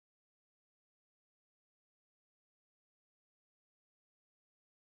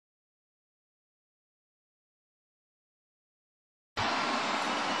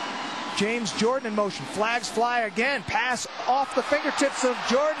James Jordan in motion. Flags fly again. Pass off the fingertips of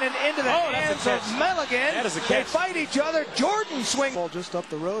Jordan and into the hands of Milligan. That is a catch. They fight each other. Jordan swings. Ball just up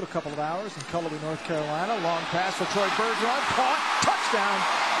the road a couple of hours in Cullowhee, North Carolina. Long pass for Troy Bergeron. Caught. Touchdown.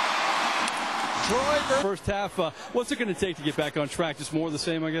 Troy Bergeron. First half, what's it going to take to get back on track? Just more of the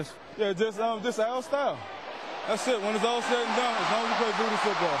same, I guess? Yeah, just our style. That's it. When it's all said and done, as long as we play VooDoo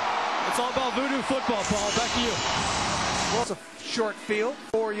football. It's all about VooDoo football, Paul. Back to you. Well, it's a short field,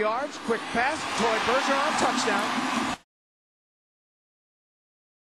 4 yards, quick pass, Troy Bergeron, touchdown.